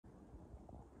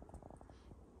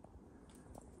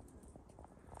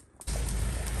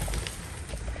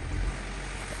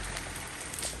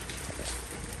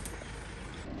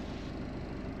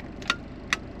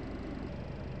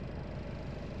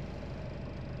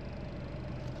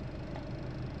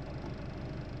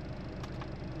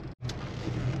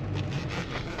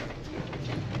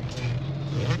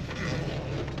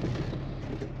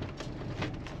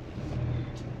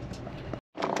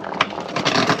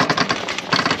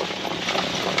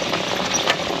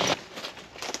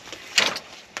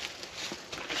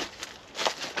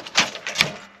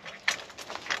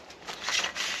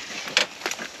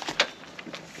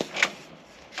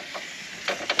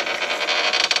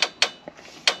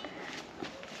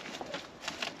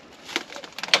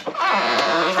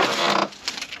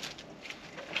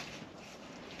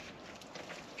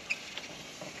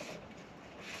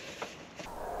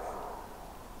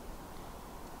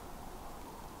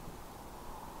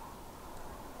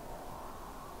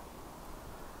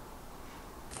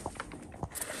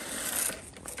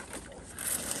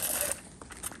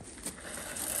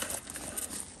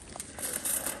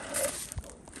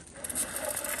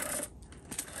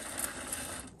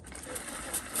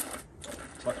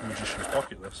magician's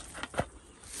pocket, this.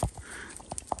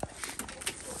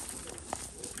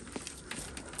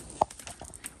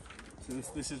 So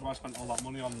this is why I spent all that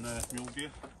money on mule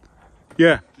gear.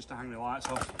 Yeah. Just to hang the lights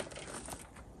off.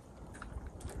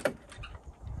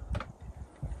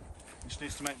 Just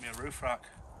needs to make me a roof rack.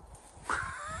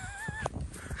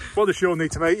 What does Sean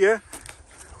need to make, yeah?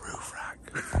 Roof rack.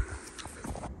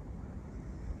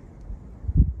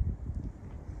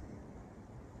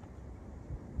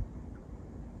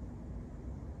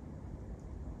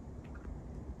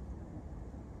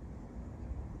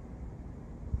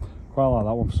 Quite like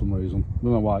that one for some reason. I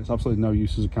don't know why, it's absolutely no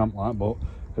use as a camp light, but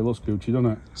it looks Gucci, doesn't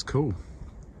it? It's cool.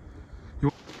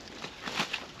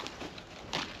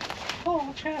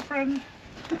 Oh, chair friend.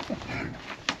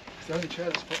 It's the only chair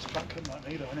that splits back in like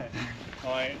me though, isn't it?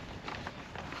 Right.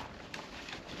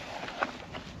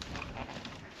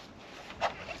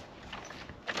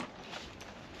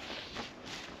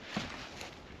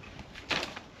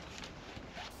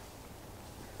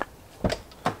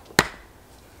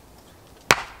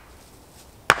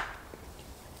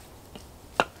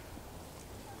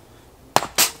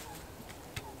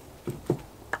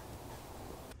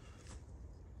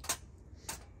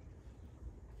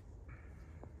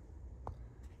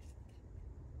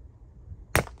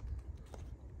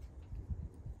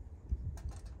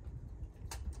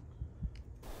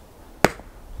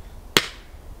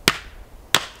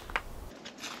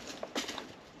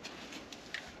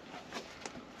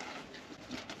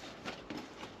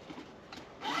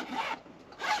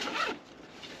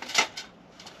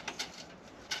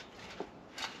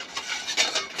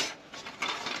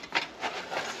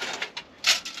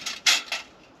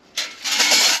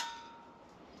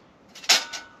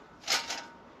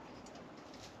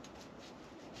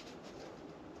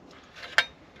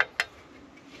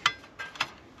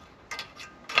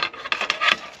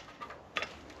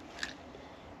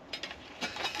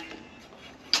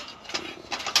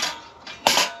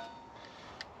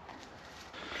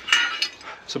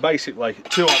 So basically,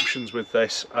 two options with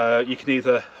this. You can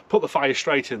either put the fire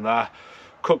straight in there,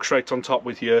 cook straight on top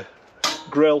with your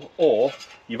grill, or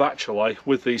you've actually,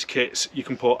 with these kits, you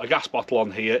can put a gas bottle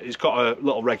on here. It's got a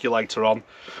little regulator on.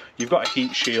 You've got a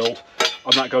heat shield,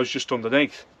 and that goes just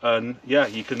underneath. And yeah,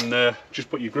 you can just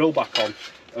put your grill back on.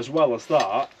 As well as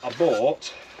that, I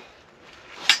bought,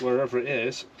 wherever it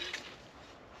is,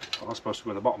 well, that's supposed to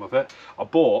be at the bottom of it, I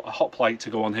bought a hot plate to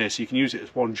go on here, so you can use it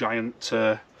as one giant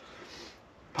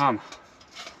pan.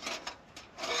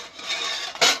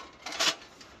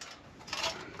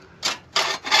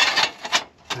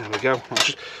 There we go.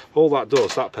 All that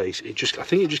does, that piece, I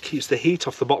think it just keeps the heat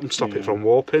off the bottom to stop it from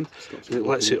warping. And it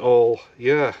lets it all,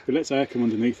 yeah. It lets air come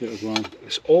underneath it as well.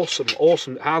 It's awesome,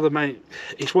 awesome. How they make,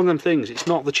 it's one of them things, it's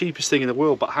not the cheapest thing in the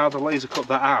world, but how the laser cut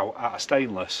that out of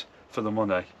stainless for the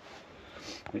money.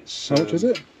 It's, how much is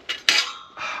it?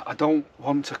 I don't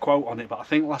want to quote on it, but I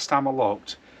think last time I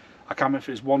looked, I can't remember if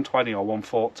it's 120 or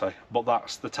 140, but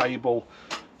that's the table,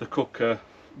 the cooker,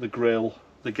 the grill,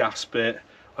 the gas bit,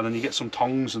 and then you get some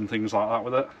tongs and things like that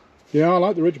with it. Yeah, I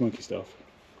like the Ridgemonkey stuff.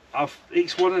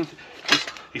 It's one of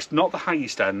it's not the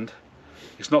highest end,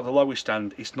 it's not the lowest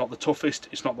end, it's not the toughest,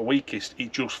 it's not the weakest,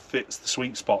 it just fits the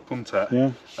sweet spot, doesn't it?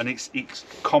 Yeah. And it's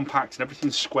compact and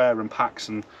everything's square and packs.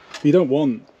 And you don't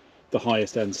want the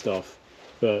highest end stuff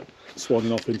but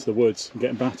swanning off into the woods and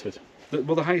getting battered.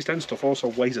 Well, the highest end stuff also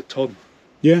weighs a ton.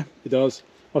 Yeah, it does.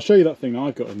 I'll show you that thing that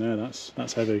I've got in there.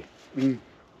 That's heavy. Mm.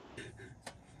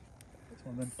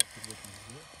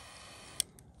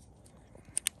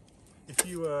 If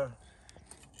you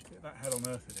get that head on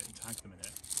earth in it and tag them in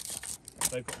it,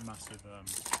 they've got a massive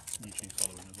YouTube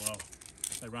following as well.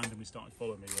 They randomly started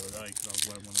following me the other day because I was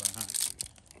wearing one of their hats.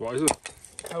 What is it?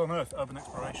 Hell on Earth Urban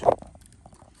Exploration.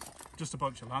 Just a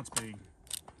bunch of lads being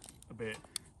a bit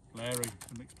leery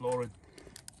and exploring.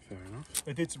 Fair enough.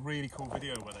 They did some really cool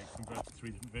video where they converted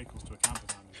 3 different vehicles to a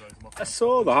campervan and drove them off. I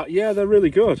saw that, yeah, they're really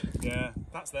good. Yeah,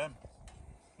 that's them.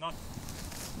 Nice.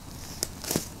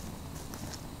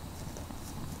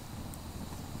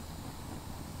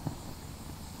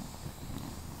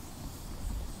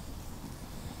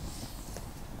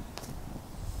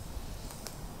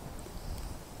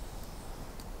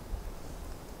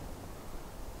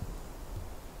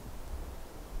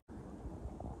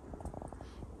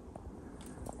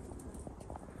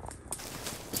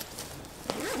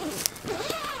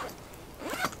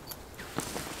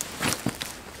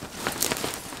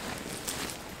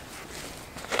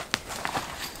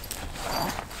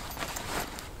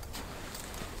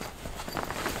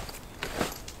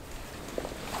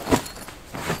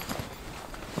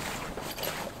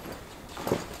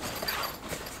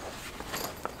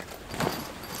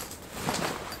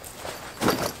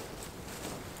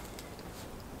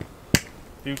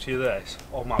 Beauty of this,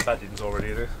 all my bedding's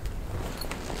already in it.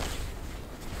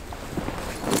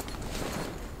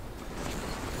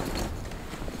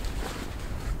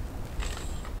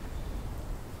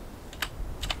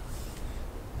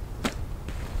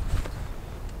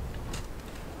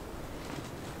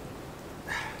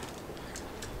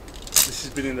 This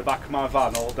has been in the back of my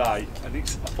van all day, and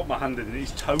I put my hand in it,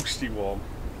 it's toasty warm.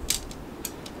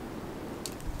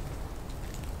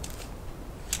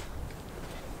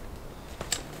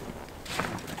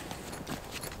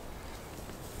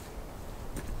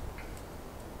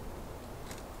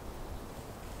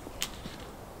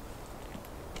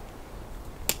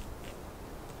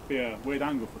 Be a weird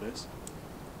angle for this.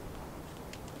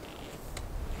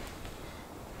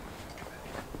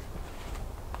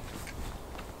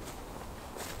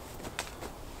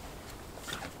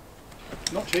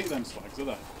 Not cheap, them slags, are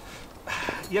they?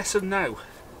 Yes and no.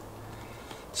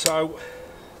 So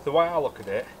the way I look at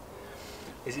it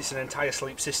is it's an entire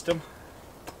sleep system.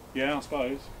 Yeah, I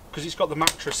suppose. Because it's got the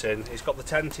mattress in, it's got the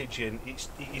tentage in, it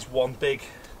is one big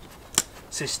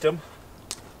system.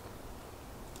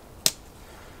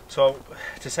 So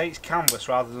to say it's canvas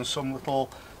rather than some little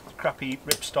crappy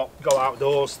ripstop go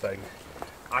outdoors thing,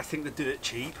 I think they do it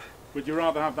cheap. Would you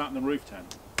rather have that than a roof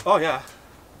tent? Oh yeah.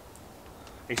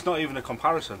 It's not even a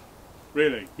comparison.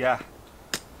 Really? Yeah.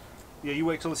 Yeah, you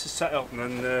wait till this is set up and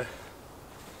then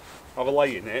have a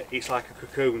lay in it, it's like a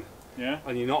cocoon. Yeah?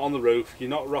 And you're not on the roof, you're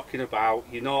not rocking about,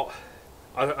 you're not...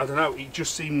 I don't know, it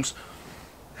just seems...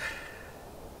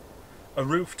 A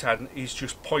roof tent is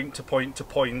just point to point to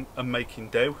point and making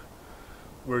do,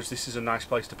 whereas this is a nice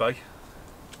place to be.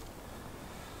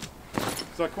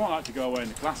 So I quite like to go away in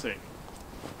the Classic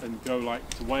and go like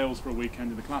to Wales for a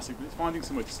weekend in the Classic, but it's finding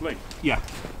somewhere to sleep. Yeah.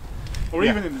 Or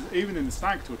Yeah. even in the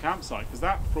Stag to a campsite, because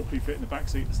that probably fit in the back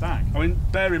seat of the Stag. I mean,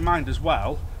 bear in mind as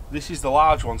well, this is the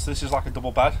large one, so this is like a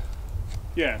double bed.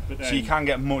 Yeah, but then... So you can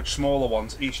get much smaller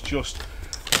ones, it's just...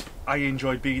 I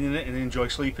enjoy being in it and enjoy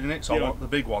sleeping in it, so Yeah. I want the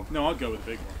big one. No, I'd go with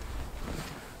the big one.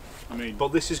 I mean... But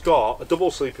this has got a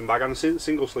double sleeping bag and a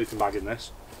single sleeping bag in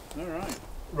this. Alright.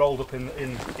 Rolled up in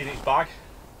its bag,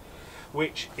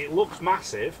 which it looks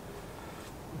massive,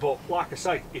 but like I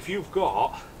say, if you've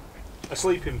got a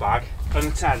sleeping bag and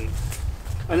a tent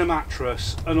and a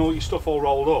mattress and all your stuff all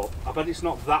rolled up, I bet it's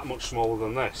not that much smaller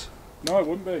than this. No, it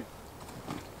wouldn't be.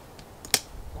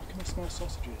 Why can I smell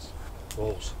sausages?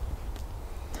 Balls.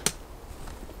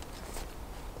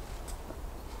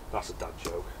 That's a dad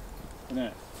joke. Isn't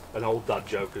it? An old dad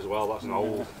joke as well, that's an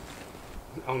old...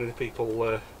 Only the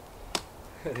people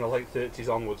in the late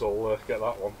 30s onwards will get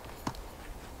that one.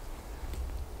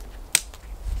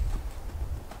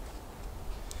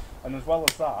 And as well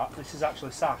as that, this is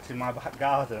actually sat in my back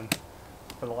garden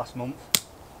for the last month.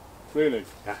 Really?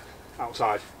 Yeah,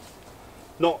 outside.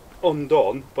 Not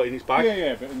undone, but in its bag. Yeah,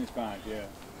 yeah, but in its bag, yeah.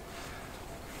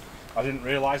 I didn't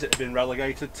realise it had been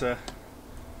relegated to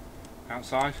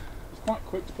outside. It's quite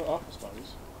quick to put up, I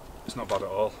suppose. It's not bad at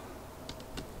all.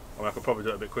 I mean, I could probably do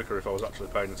it a bit quicker if I was actually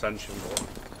paying attention,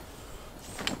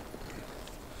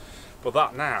 but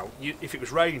that now, if it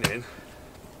was raining,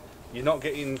 you're not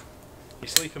getting your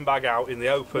sleeping bag out in the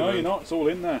open. No, you're not. It's all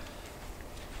in there.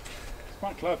 It's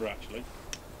quite clever, actually.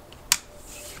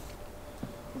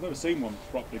 I've never seen one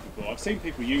properly before. I've seen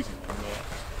people using them,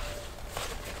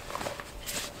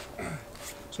 but...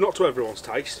 It's not to everyone's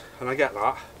taste, and I get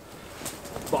that,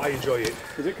 but I enjoy it.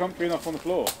 Is it comfy enough on the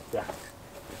floor? Yeah.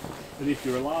 And if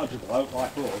you're a larger bloke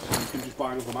like us, you can just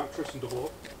buy another mattress and double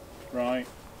up. Right.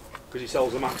 Because he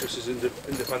sells the mattresses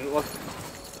independently.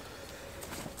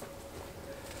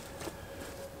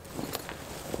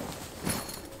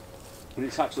 And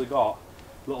it's actually got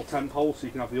little tent poles so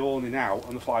you can have the awning out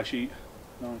and the fly sheet.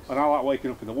 Nice. And I like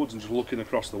waking up in the woods and just looking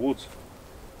across the woods.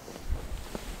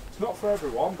 It's not for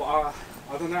everyone, but I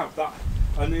don't know that.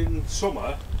 And in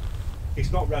summer,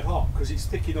 it's not red hot because it's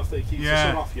thick enough that it keeps the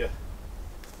sun off you.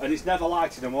 And it's never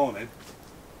light in the morning.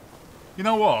 You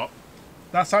know what?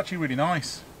 That's actually really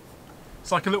nice.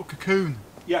 It's like a little cocoon.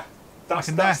 Yeah, Like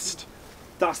a nest.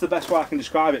 That's the best way I can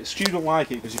describe it. Stu don't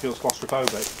like it because he feels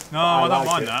claustrophobic. No, I don't like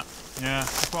mind it. that. Yeah,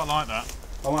 I quite like that.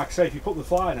 And like I say, if you put the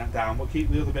fly net down but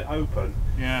keep the other bit open,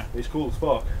 Yeah. it's cool as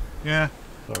fuck. Yeah.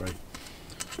 Sorry.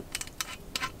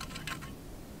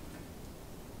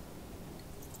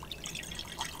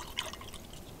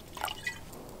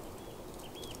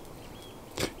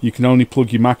 You can only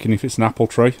plug your Mac in if it's an Apple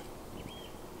tree.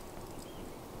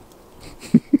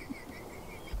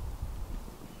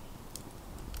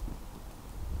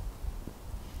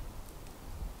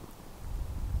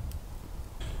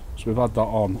 So we've had that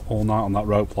on all night on that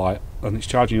rope light, and it's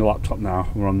charging your laptop now.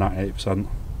 We're on 98%.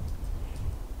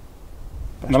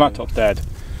 And the laptop's dead.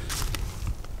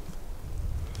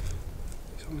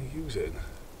 It's only using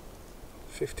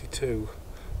 52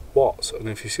 watts, and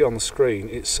if you see on the screen,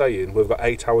 it's saying we've got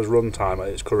 8 hours runtime at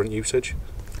its current usage.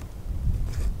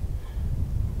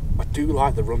 I do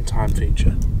like the runtime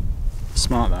feature.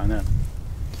 Smart, that, isn't it?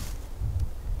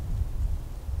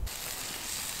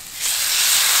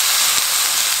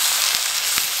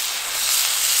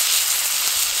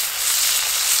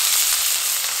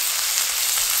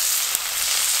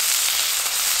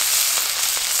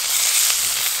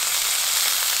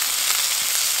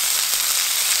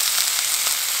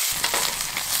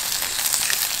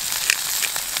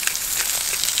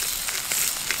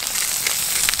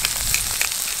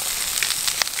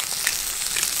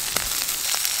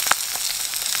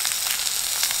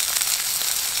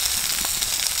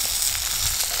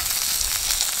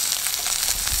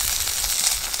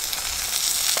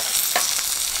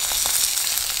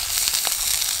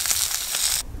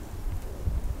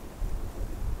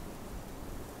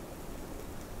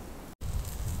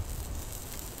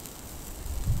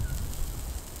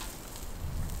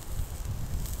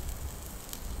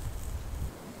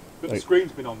 But the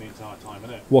screen's been on the entire time,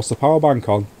 hasn't it? What's the power bank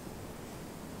on?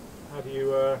 How do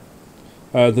you...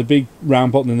 The big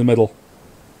round button in the middle.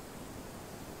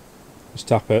 Just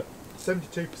tap it.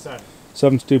 72%.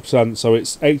 72%, so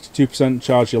it's 82%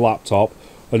 charge your laptop,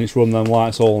 and it's run them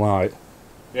lights all night.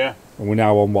 Yeah. And we're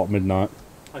now on, what, midnight?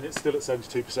 And it's still at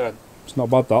 72%. It's not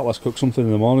bad, that. Let's cook something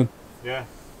in the morning. Yeah.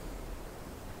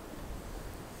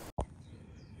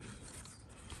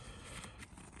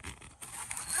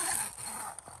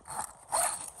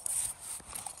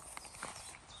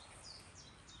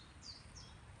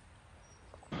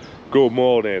 Good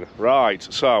morning. Right,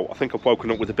 so I think I've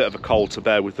woken up with a bit of a cold, to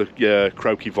bear with the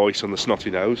croaky voice and the snotty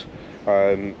nose.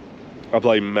 I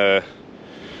blame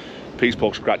Pete's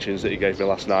pork scratchings that he gave me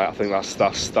last night. I think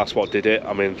that's what did it.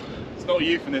 I mean, it's not a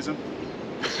euphemism.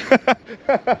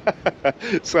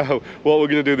 So what we're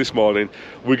going to do this morning,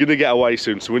 we're going to get away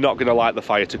soon, so we're not going to light the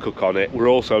fire to cook on it. We're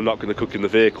also not going to cook in the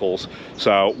vehicles.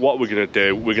 So what we're going to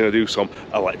do, we're going to do some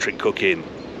electric cooking.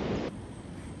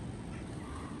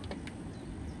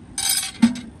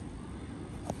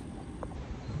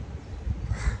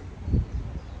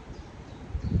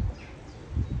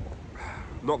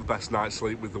 Not the best night's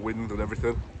sleep with the wind and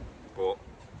everything, but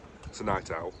it's a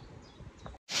night out.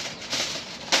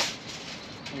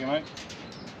 Here, mate.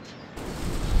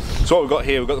 So what we've got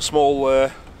here, we've got the small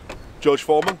George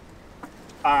Forman,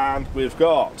 and we've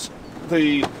got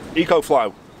the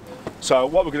EcoFlow. So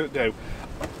what we're going to do,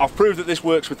 I've proved that this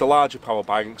works with the larger power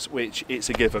banks, which it's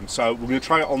a given. So we're going to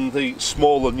try it on the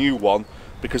smaller new one,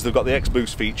 because they've got the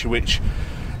X-Boost feature, which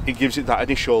it gives it that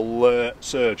initial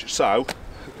surge. So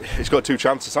it's got 2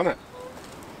 chances, hasn't it?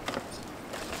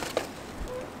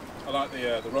 I like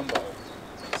the run bottle.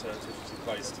 It's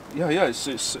placed. Yeah,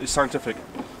 it's scientific.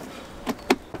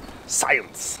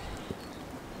 Science.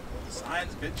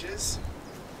 Science, bitches.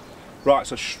 Right,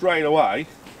 so straight away,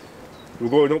 we're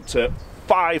going up to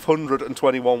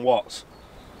 521 watts.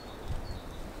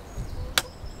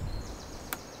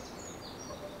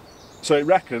 So it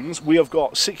reckons we have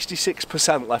got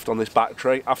 66% left on this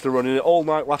battery after running it all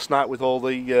night last night with all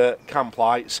the camp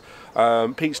lights.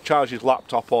 Pete's charged his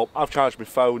laptop up, I've charged my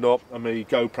phone up and my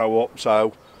GoPro up,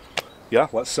 so yeah,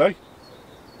 let's see.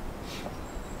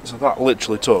 So that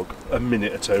literally took a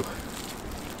minute or two.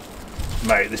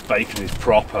 Mate, this bacon is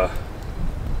proper.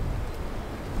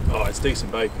 Oh, it's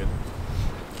decent bacon.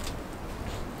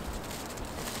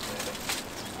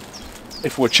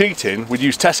 If we're cheating, we'd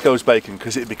use Tesco's bacon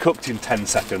because it'd be cooked in 10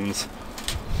 seconds.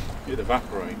 It'd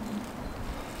evaporate.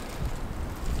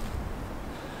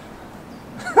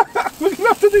 We're going to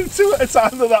have to do 2 at a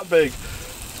time, they're that big.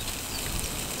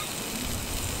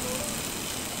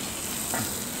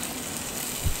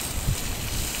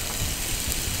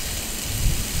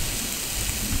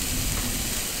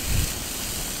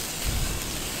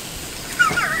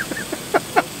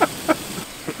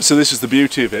 So this is the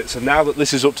beauty of it. So now that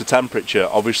this is up to temperature,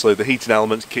 obviously the heating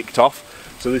element's kicked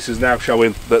off. So this is now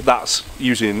showing that that's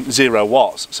using 0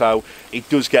 watts. So it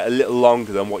does get a little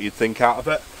longer than what you'd think out of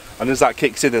it. And as that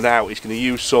kicks in and out, it's going to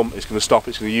use some, it's going to stop,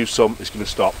 it's going to use some, it's going to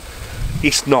stop.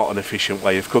 It's not an efficient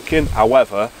way of cooking.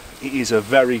 However, it is a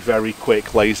very, very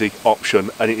quick, lazy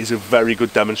option. And it is a very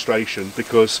good demonstration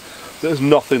because there's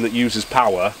nothing that uses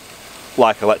power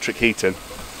like electric heating.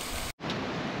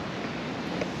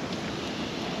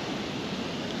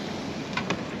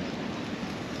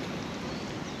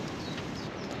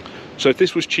 So if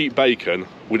this was cheap bacon,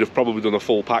 we'd have probably done a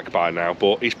full pack by now,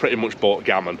 but he's pretty much bought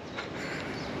gammon.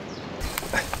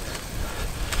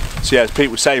 So yeah, as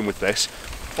Pete was saying with this,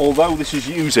 although this is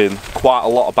using quite a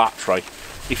lot of battery,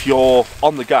 if you're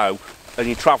on the go and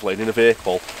you're travelling in a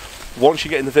vehicle, once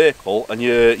you get in the vehicle and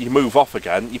you move off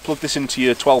again, you plug this into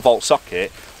your 12-volt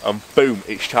socket and boom,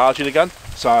 it's charging again.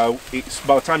 So it's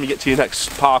by the time you get to your next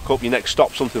park up, your next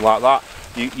stop, something like that,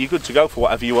 you're good to go for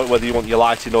whatever you want, whether you want your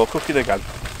lighting or cooking again.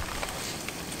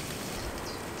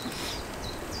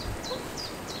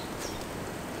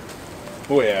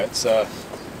 Oh yeah, it's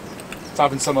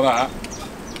having some of that.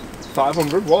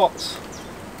 500 watts.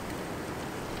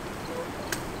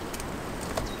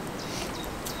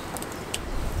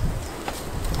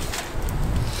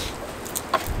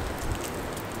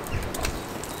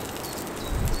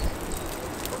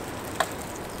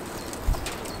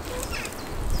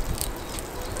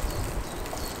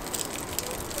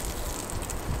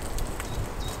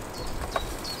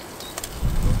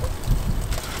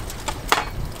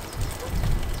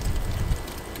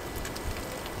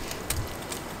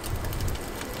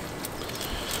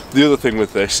 The other thing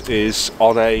with this is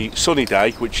on a sunny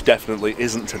day, which definitely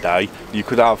isn't today, you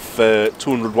could have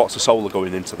 200 watts of solar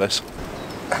going into this.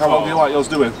 How long do you like yours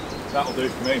doing? That'll do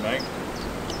for me, mate.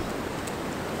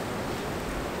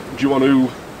 Do you want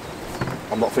to...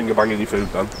 I'm not finger banging your food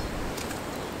then.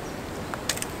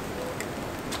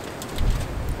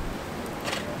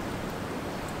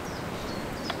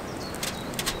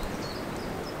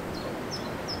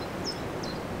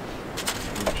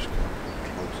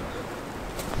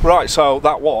 Right, so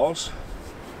that was,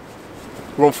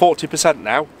 we're on 40%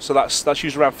 now, so that's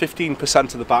used around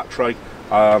 15% of the battery.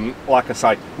 Like I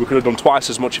say, we could have done twice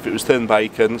as much if it was thin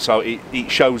bacon, so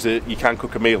it shows that you can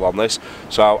cook a meal on this.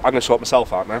 So I'm going to sort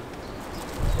myself out now.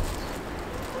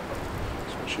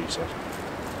 That's what she said.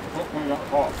 Not that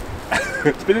hot.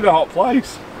 It's been in a hot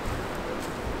place.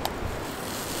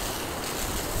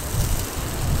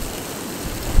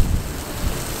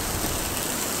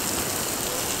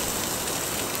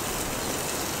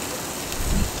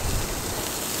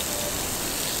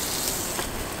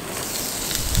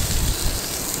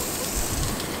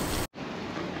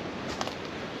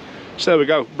 So there we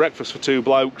go, breakfast for two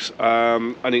blokes,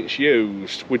 and it's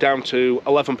used. We're down to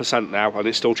 11% now, and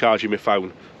it's still charging my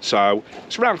phone. So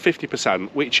it's around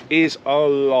 50%, which is a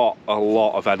lot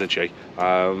of energy.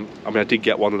 I mean, I did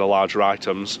get one of the larger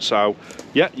items, so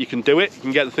yeah, you can do it. You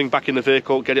can get the thing back in the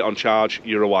vehicle, get it on charge,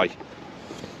 you're away.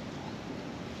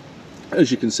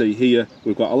 As you can see here,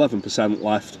 we've got 11%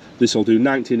 left. This will do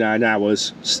 99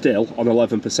 hours still on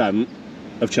 11%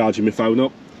 of charging my phone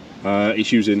up.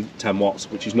 It's using 10 watts,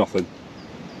 which is nothing.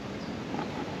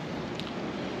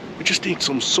 We just need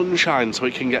some sunshine so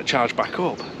it can get charged back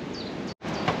up.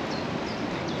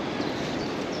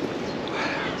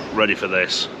 Ready for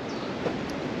this.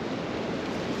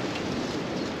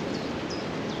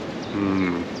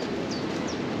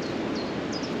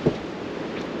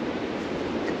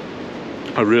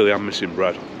 I really am missing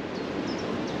bread.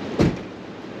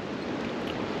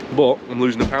 But I'm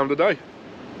losing £1 a day.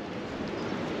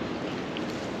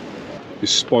 He's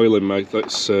spoiling me.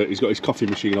 That's he's got his coffee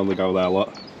machine on the go there,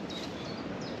 look.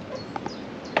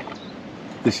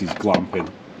 This is glamping.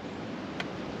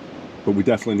 But we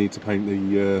definitely need to paint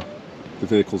the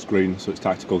vehicles green, so it's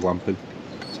tactical glamping.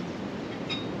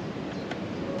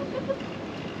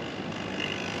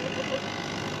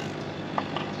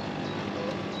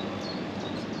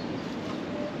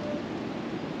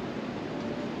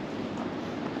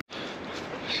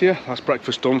 So yeah, that's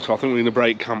breakfast done, so I think we're in a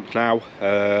break camp now.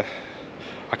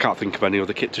 I can't think of any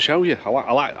other kit to show you. I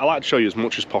like to show you as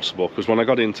much as possible, because when I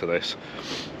got into this,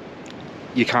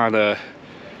 you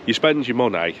spend your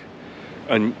money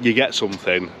and you get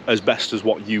something as best as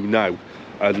what you know,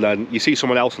 and then you see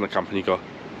someone else in the camp and you go,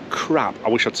 crap, I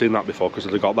wish I'd seen that before because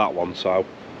I'd have got that one. So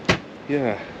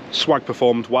yeah, swag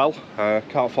performed well,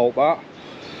 can't fault that.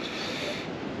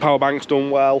 Power bank's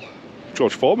done well,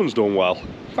 George Forman's done well,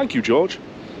 thank you George.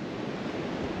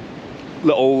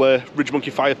 Little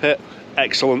Ridgemonkey fire pit,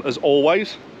 excellent as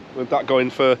always, with that going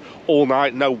for all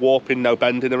night, no warping, no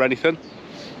bending or anything.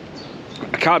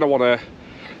 I kind of want to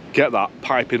get that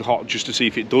piping hot just to see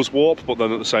if it does warp, but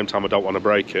then at the same time I don't want to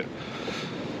break it.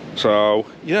 So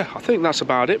yeah, I think that's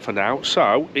about it for now.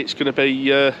 So it's going to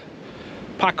be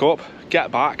pack up, get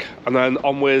back, and then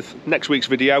on with next week's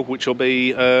video, which will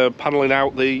be panelling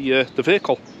out the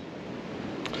vehicle.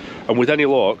 And with any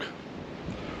luck,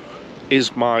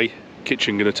 is my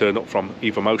kitchen going to turn up from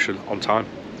Eva Motion on time?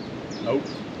 Nope.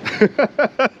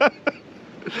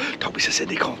 Don't be so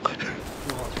cynical.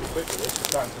 Quick with this,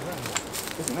 it's down to them,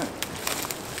 isn't it?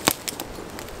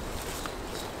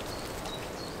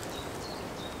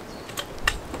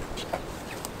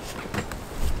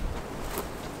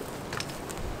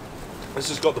 This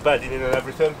has got the bedding in and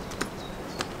everything.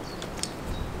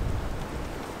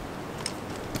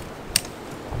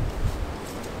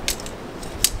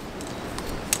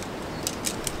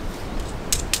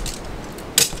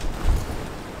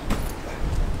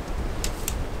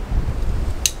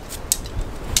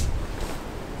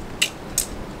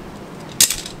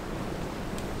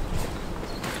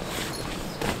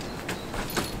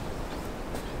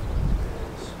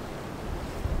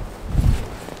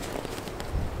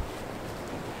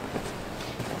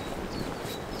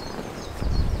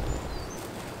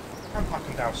 I'm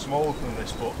packing down smaller than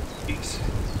this, but it's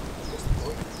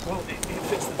well, it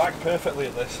fits the bag perfectly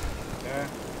at this. Yeah,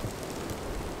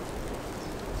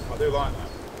 I do like that.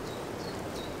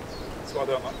 That's why I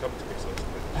don't like coming to this.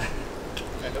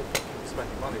 End up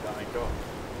spending money that I ain't got.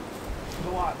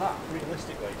 But like that,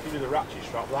 realistically, if you do the ratchet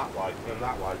strap that wide and then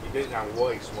that wide, you get it down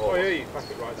way smaller. Oh yeah, you pack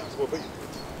it right down. Well, but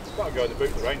you've got to go in the boot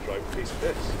of the Range Rover with a piece of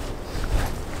this.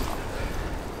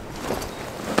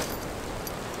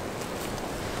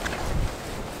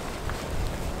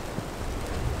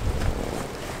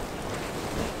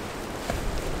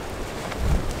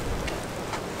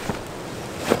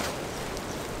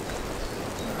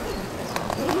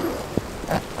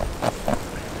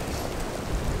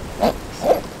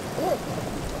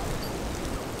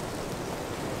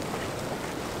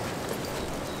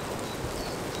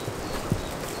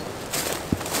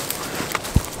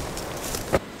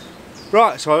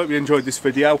 Right, so I hope you enjoyed this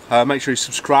video. Make sure you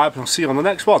subscribe and I'll see you on the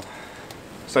next one.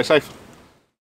 Stay safe.